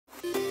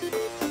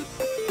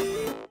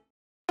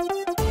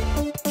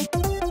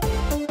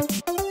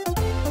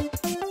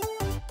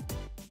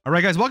All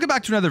right, guys, welcome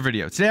back to another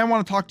video. Today, I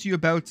want to talk to you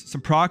about some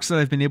products that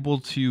I've been able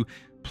to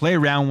play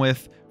around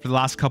with for the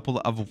last couple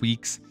of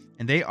weeks,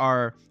 and they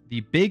are the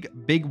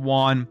BIGBIG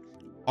WON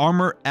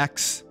Armor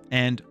X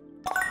and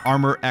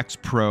Armor X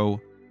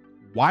Pro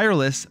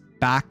wireless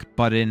back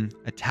button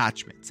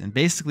attachments. And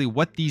basically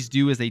what these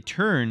do is they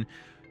turn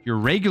your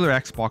regular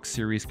Xbox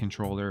Series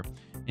controller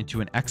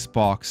into an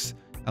Xbox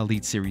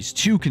Elite Series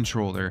 2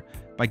 controller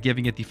by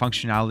giving it the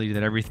functionality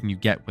that everything you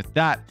get with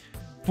that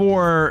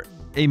for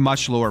a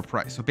much lower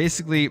price. So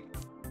basically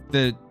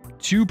the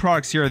two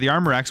products here are the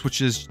Armor X,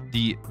 which is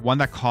the one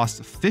that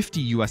costs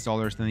 $50 US,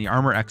 and the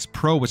Armor X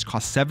Pro, which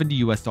costs $70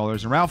 US.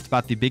 And right off the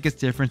bat, the biggest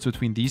difference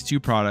between these two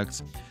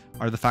products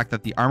are the fact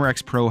that the Armor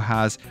X Pro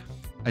has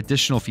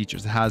additional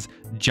features. It has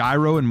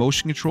gyro and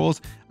motion controls,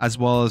 as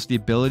well as the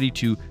ability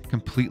to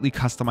completely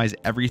customize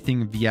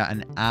everything via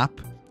an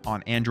app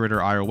on Android or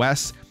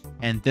iOS.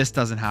 And this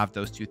doesn't have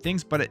those two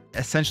things, but it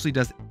essentially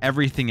does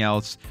everything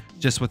else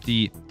just with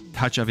the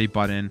touch of a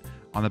button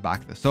on the back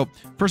of this. So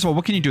first of all,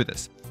 what can you do with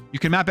this? You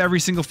can map every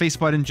single face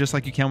button just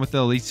like you can with the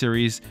Elite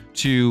Series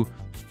to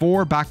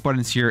 4 back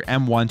buttons here,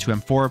 M1 to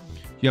M4.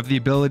 You have the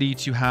ability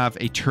to have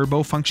a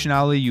turbo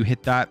functionality. You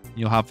hit that,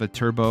 you'll have a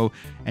turbo,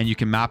 and you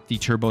can map the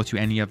turbo to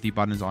any of the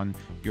buttons on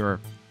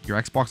your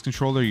Xbox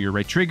controller, your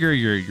right trigger,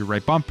 your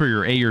right bumper,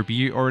 your A or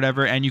B or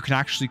whatever. And you can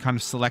actually kind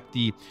of select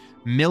the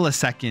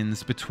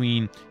milliseconds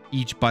between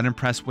each button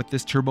press with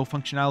this turbo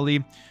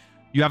functionality.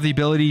 You have the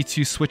ability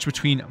to switch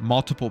between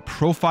multiple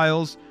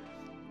profiles,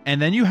 and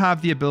then you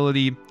have the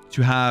ability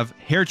to have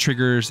hair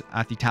triggers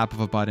at the tap of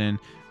a button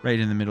right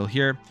in the middle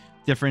here.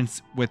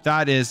 Difference with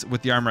that is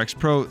with the Armor X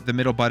Pro, the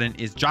middle button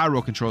is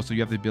gyro control, so you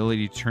have the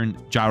ability to turn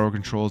gyro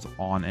controls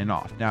on and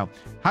off. Now,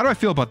 how do I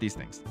feel about these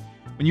things?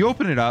 When you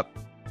open it up,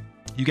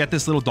 you get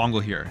this little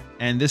dongle here,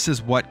 and this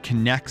is what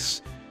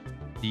connects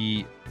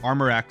the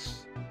Armor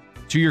X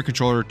to your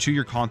controller, to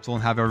your console,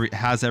 and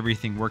has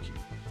everything working.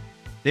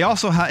 It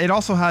also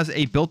has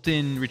a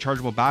built-in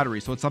rechargeable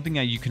battery, so it's something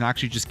that you can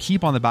actually just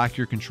keep on the back of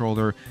your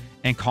controller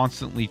and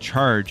constantly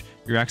charge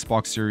your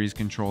Xbox Series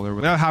controller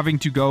without having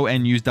to go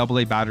and use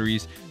AA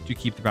batteries to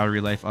keep the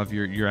battery life of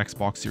your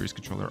Xbox Series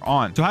controller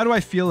on. So how do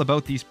I feel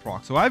about these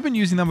products? So I've been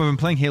using them. I've been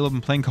playing Halo, I've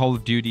been playing Call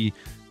of Duty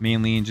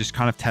mainly, and just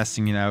kind of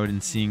testing it out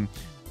and seeing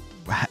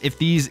if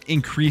these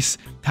increase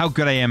how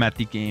good I am at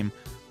the game.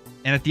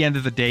 And at the end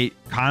of the day,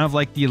 kind of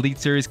like the Elite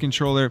Series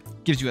controller,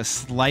 gives you a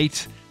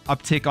slight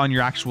uptick on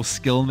your actual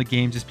skill in the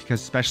game, just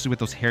because, especially with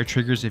those hair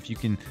triggers, if you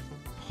can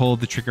pull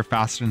the trigger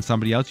faster than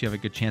somebody else, you have a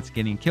good chance of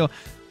getting a kill.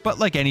 But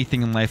like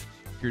anything in life,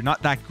 if you're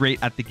not that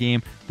great at the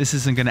game, this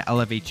isn't going to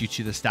elevate you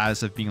to the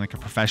status of being like a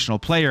professional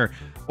player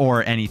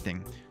or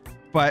anything.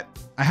 But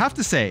I have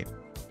to say,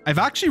 I've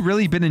actually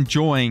really been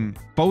enjoying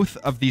both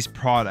of these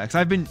products.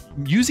 I've been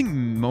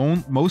using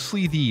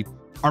mostly the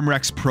Armor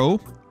X Pro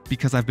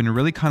because I've been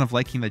really kind of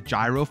liking the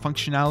gyro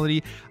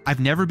functionality.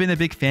 I've never been a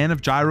big fan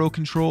of gyro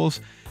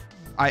controls.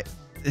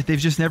 They've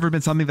just never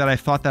been something that I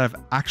thought that have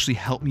actually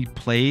helped me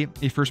play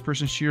a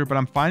first-person shooter, but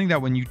I'm finding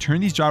that when you turn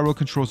these gyro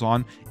controls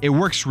on, it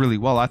works really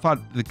well. I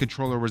thought the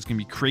controller was going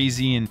to be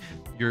crazy and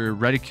your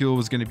reticule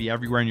was going to be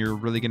everywhere and you're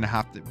really going to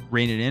have to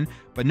rein it in,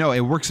 but no,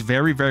 it works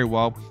very, very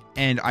well.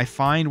 And I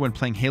find when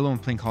playing Halo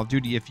and playing Call of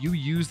Duty, if you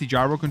use the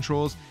gyro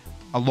controls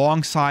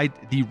alongside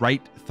the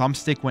right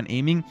thumbstick when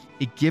aiming,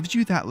 it gives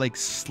you that like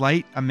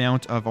slight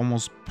amount of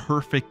almost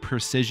perfect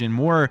precision,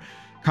 more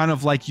kind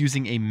of like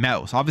using a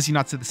mouse. Obviously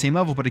not to the same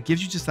level, but it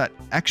gives you just that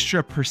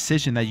extra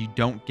precision that you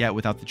don't get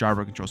without the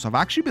gyro control. So I've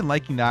actually been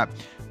liking that,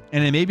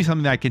 and it may be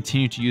something that I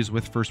continue to use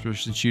with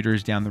first-person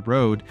shooters down the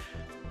road,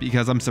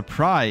 because I'm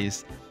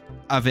surprised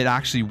of it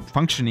actually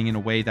functioning in a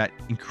way that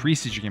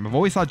increases your game. I've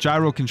always thought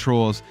gyro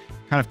controls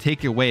kind of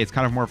take it away. It's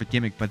kind of more of a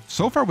gimmick, but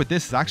so far with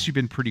this, it's actually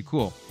been pretty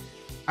cool.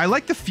 I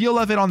like the feel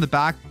of it on the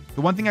back.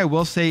 The one thing I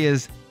will say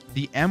is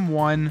the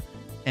M1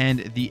 and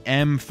the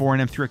M4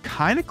 and M3 are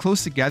kind of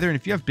close together, and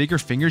if you have bigger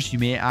fingers, you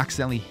may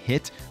accidentally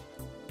hit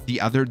the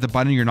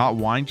button you're not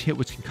wanting to hit,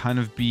 which can kind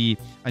of be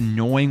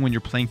annoying when you're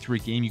playing through a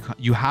game.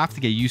 You have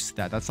to get used to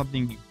that. That's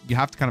something you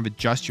have to kind of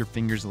adjust your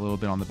fingers a little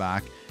bit on the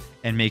back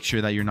and make sure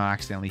that you're not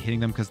accidentally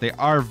hitting them, because they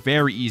are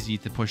very easy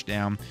to push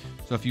down.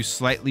 So if you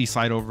slightly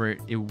slide over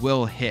it, it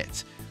will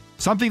hit.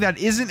 Something that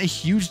isn't a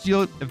huge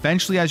deal.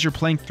 Eventually, as you're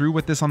playing through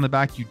with this on the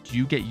back, you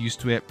do get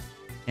used to it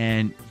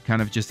and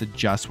kind of just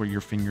adjust where your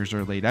fingers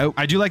are laid out.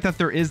 I do like that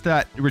there is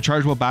that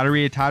rechargeable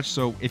battery attached,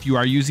 so if you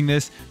are using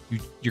this,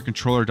 your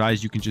controller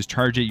dies, you can just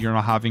charge it. You're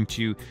not having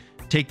to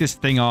take this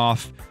thing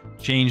off,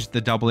 change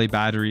the AA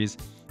batteries,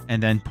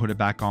 and then put it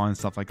back on and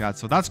stuff like that.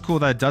 So that's cool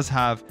that it does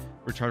have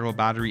rechargeable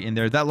battery in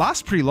there. That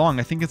lasts pretty long.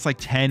 I think it's like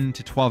 10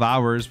 to 12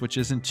 hours, which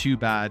isn't too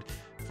bad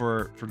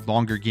for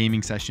longer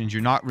gaming sessions.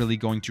 You're not really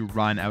going to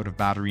run out of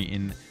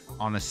battery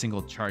on a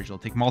single charge. It'll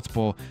take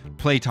multiple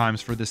play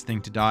times for this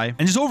thing to die.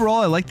 And just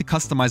overall, I like the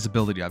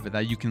customizability of it,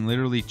 that you can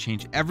literally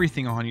change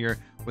everything on here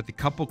with a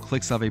couple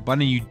clicks of a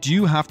button. You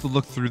do have to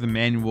look through the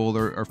manual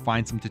or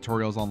find some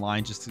tutorials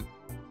online just to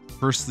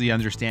firstly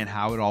understand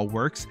how it all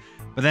works.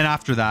 But then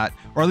after that,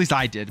 or at least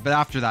I did, but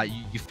after that,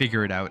 you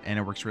figure it out and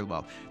it works really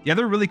well. The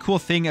other really cool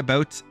thing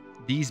about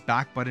these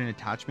back button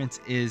attachments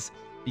is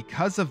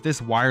because of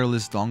this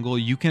wireless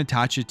dongle, you can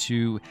attach it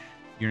to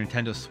your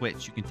Nintendo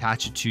Switch. You can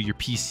attach it to your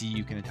PC.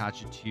 You can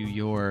attach it to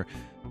your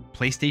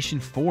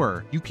PlayStation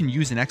 4. You can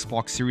use an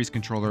Xbox Series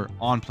controller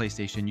on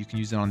PlayStation. You can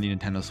use it on the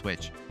Nintendo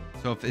Switch.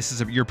 So if this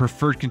is your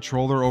preferred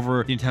controller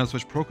over the Nintendo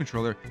Switch Pro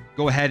controller,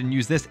 go ahead and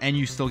use this and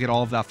you still get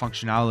all of that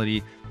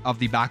functionality of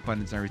the back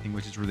buttons and everything,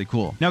 which is really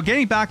cool. Now,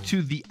 getting back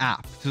to the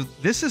app. So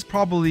this is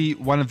probably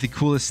one of the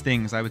coolest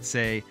things I would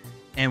say,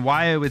 and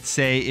why I would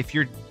say if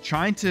you're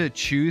trying to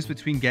choose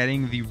between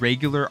getting the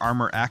regular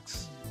Armor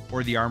X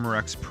or the Armor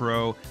X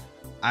Pro,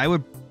 I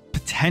would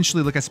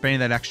potentially look at spending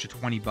that extra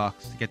 20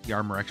 bucks to get the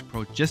Armor X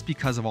Pro just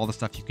because of all the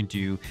stuff you can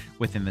do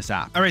within this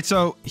app. All right,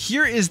 so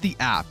here is the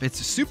app.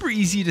 It's super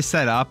easy to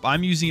set up.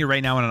 I'm using it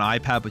right now on an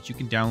iPad, but you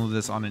can download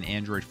this on an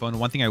Android phone.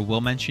 One thing I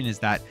will mention is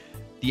that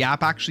the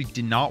app actually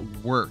did not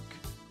work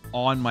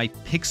on my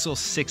Pixel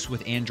 6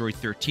 with Android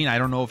 13. I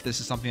don't know if this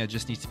is something that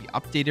just needs to be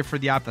updated for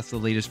the app. That's the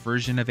latest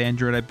version of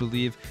Android, I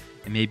believe.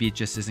 And maybe it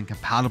just isn't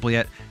compatible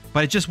yet,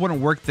 but it just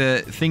wouldn't work.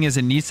 The thing is,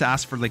 it needs to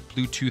ask for like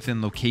Bluetooth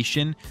and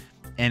location,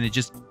 and it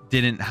just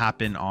didn't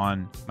happen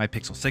on my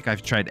Pixel 6.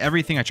 I've tried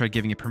everything. I tried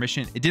giving it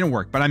permission. It didn't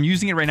work, but I'm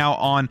using it right now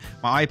on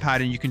my iPad,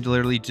 and you can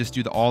literally just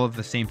do all of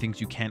the same things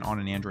you can on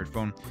an Android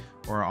phone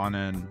or on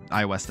an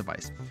iOS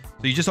device.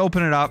 So you just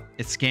open it up,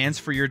 it scans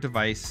for your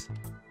device,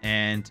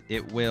 and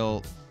it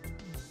will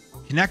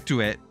connect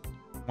to it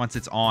once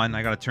it's on.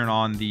 I got to turn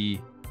on the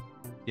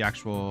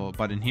actual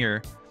button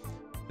here.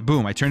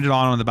 Boom, I turned it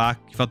on the back,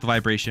 you felt the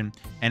vibration,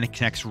 and it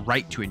connects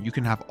right to it. You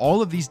can have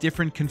all of these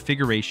different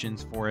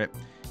configurations for it,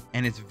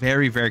 and it's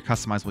very, very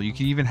customizable. You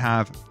can even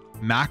have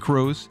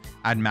macros,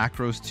 add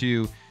macros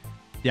to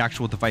the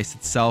actual device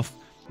itself,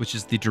 which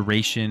is the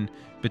duration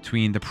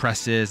between the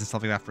presses and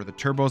stuff like that for the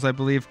turbos, I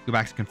believe. Go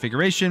back to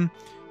configuration,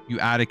 you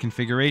add a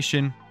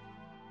configuration,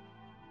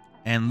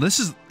 and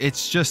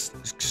it's just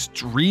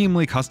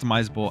extremely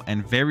customizable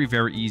and very,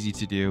 very easy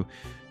to do.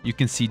 You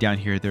can see down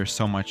here, there's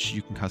so much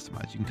you can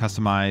customize. You can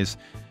customize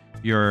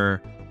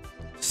your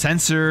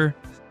sensor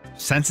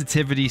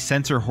sensitivity,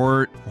 sensor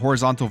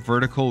horizontal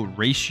vertical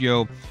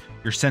ratio,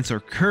 your sensor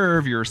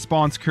curve, your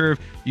response curve.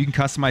 You can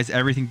customize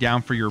everything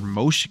down for your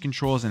motion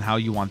controls and how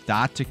you want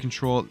that to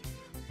control.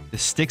 The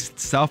sticks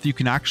itself, you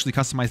can actually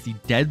customize the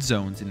dead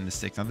zones in the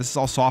sticks. Now, this is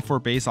all software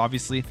based,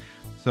 obviously,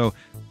 so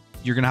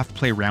you're gonna have to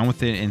play around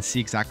with it and see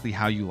exactly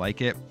how you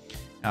like it.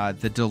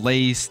 The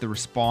delays, the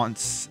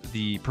response,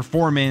 the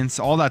performance,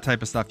 all that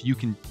type of stuff, you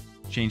can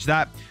change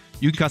that.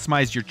 You can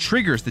customize your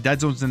triggers, the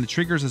dead zones and the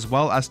triggers, as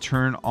well as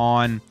turn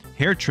on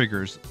hair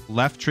triggers,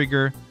 left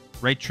trigger,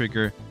 right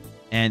trigger,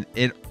 and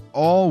it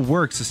all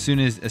works as soon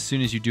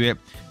as you do it.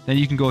 Then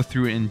you can go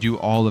through and do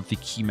all of the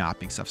key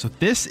mapping stuff. So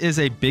this is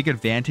a big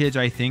advantage,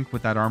 I think,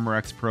 with that Armor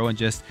X Pro. And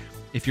just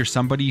if you're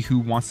somebody who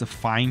wants to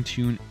fine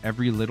tune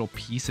every little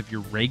piece of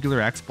your regular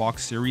Xbox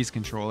Series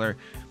controller,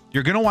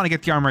 you're going to want to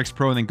get the Armor X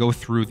Pro and then go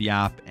through the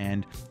app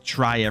and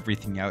try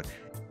everything out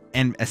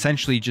and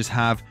essentially just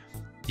have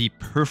the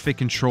perfect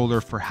controller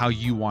for how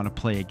you want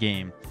to play a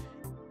game.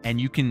 And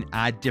you can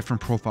add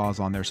different profiles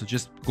on there. So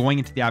just going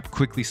into the app,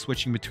 quickly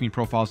switching between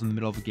profiles in the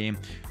middle of the game,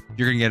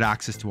 you're going to get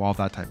access to all of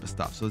that type of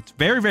stuff. So it's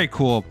very, very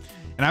cool.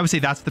 And I would say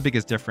that's the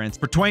biggest difference.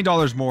 For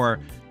 $20 more,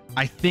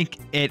 I think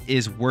it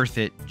is worth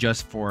it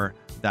just for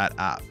that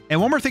app.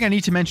 And one more thing I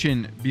need to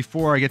mention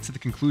before I get to the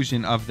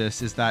conclusion of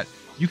this is that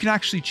you can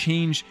actually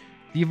change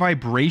the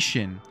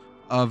vibration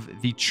of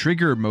the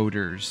trigger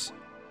motors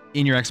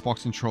in your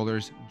Xbox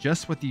controllers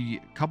just with the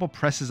couple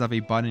presses of a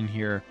button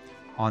here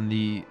on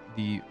the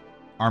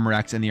Armor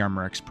X and the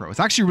Armor X Pro. It's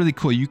actually really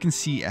cool. You can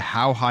see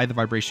how high the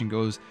vibration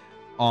goes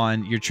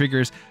on your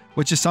triggers,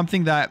 which is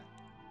something that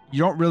you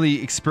don't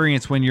really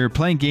experience when you're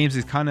playing games.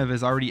 It kind of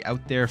is already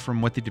out there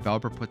from what the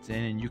developer puts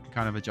in, and you can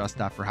kind of adjust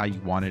that for how you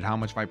want it, how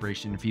much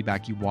vibration and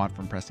feedback you want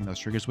from pressing those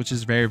triggers, which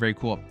is very, very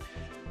cool.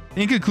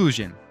 In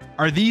conclusion,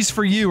 are these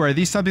for you? Are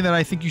these something that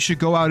I think you should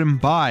go out and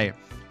buy?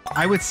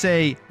 I would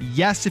say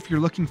yes, if you're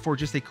looking for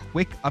just a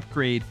quick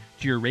upgrade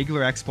to your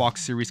regular Xbox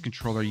Series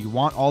controller. You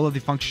want all of the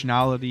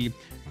functionality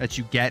that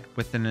you get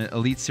with an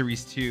Elite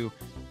Series 2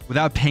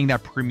 without paying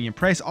that premium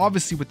price.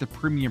 Obviously, with the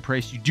premium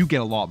price, you do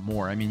get a lot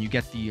more. I mean, you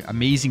get the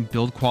amazing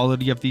build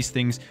quality of these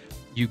things.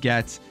 You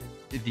get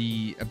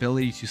the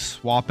ability to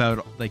swap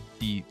out like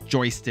the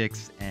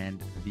joysticks and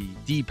the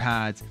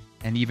D-pads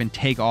and even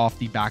take off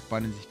the back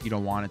buttons if you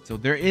don't want it. So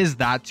there is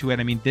that to it.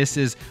 I mean, this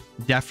is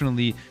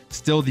definitely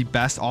still the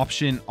best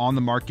option on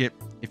the market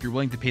if you're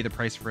willing to pay the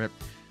price for it.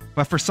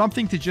 But for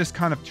something to just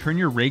kind of turn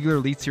your regular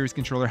Elite Series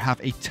controller, have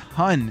a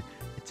ton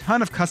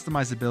of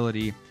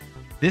customizability,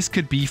 this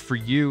could be for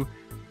you.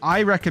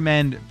 I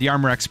recommend the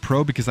Armor X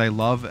Pro because I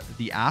love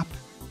the app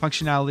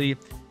functionality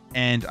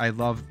and I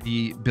love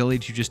the ability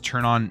to just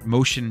turn on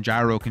motion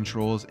gyro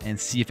controls and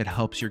see if it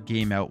helps your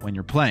game out when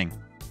you're playing.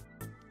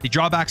 The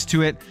drawbacks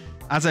to it,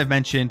 as I've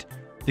mentioned,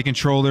 the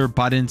controller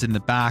buttons in the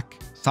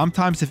back.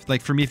 Sometimes, if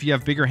like for me, if you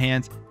have bigger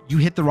hands, you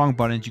hit the wrong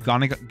buttons. You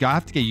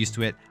have to get used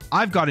to it.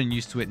 I've gotten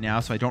used to it now,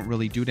 so I don't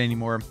really do it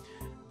anymore.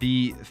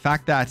 The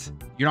fact that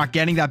you're not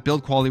getting that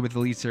build quality with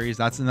Elite Series,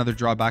 that's another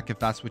drawback if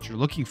that's what you're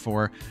looking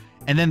for.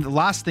 And then the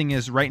last thing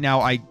is, right now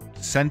I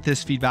sent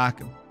this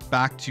feedback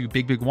back to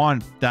BIGBIG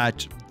WON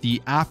that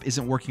the app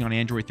isn't working on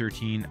Android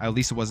 13. At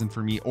least it wasn't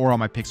for me, or on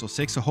my Pixel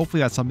 6. So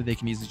hopefully that's something they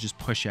can easily just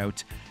push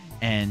out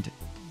and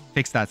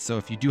fix that. So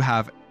if you do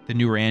have the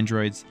newer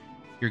Androids,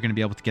 you're going to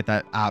be able to get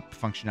that app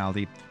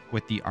functionality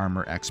with the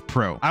Armor X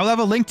Pro. I will have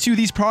a link to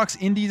these products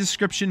in the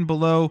description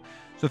below.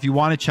 So if you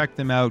want to check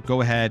them out,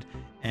 go ahead.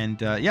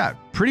 And yeah,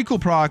 pretty cool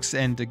products.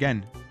 And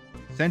again,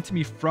 sent to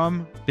me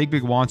from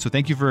BIGBIG WON. So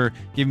thank you for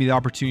giving me the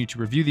opportunity to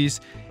review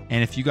these.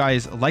 And if you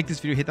guys like this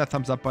video, hit that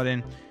thumbs up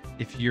button.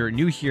 If you're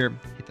new here,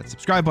 hit that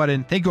subscribe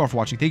button. Thank you all for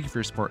watching. Thank you for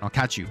your support. And I'll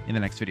catch you in the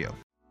next video.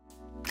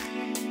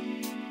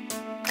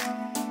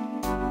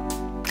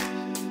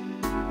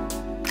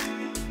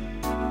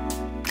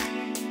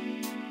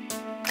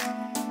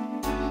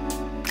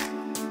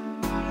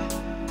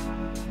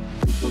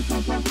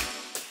 Bye.